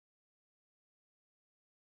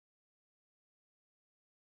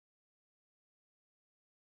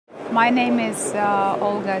My name is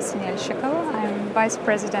Olga Sinelshikova. I'm Vice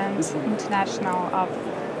President International of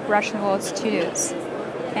Russian World Studios.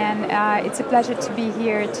 And it's a pleasure to be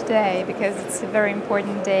here today because it's a very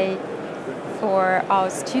important day for our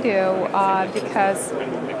studio because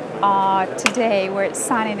today we're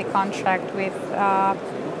signing a contract with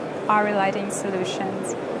ARRI Lighting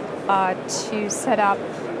Solutions to set up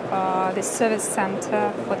the service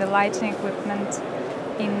center for the lighting equipment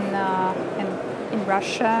in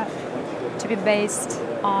Russia, to be based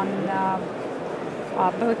on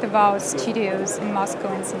both of our studios in Moscow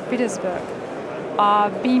and St. Petersburg.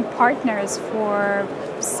 Being partners for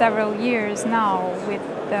several years now with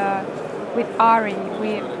ARRI,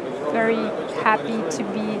 we're very happy to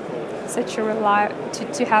be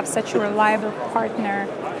to have such a reliable partner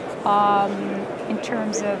in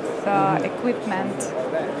terms of equipment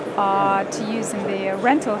to use in the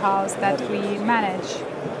rental house that we manage.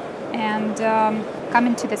 And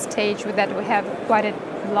coming to the stage with that, we have quite a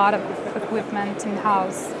lot of equipment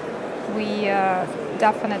in-house. We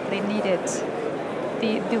definitely needed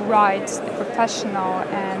the right, the professional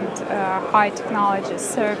and high technology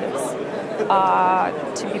service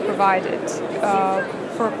to be provided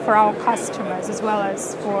for our customers as well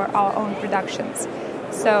as for our own productions.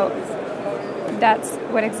 So that's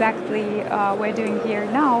what exactly we're doing here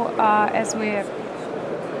now as we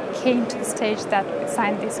came to the stage that we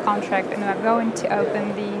signed this contract, and we're going to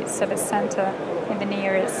open the service center in the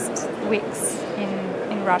nearest weeks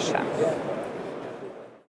in Russia.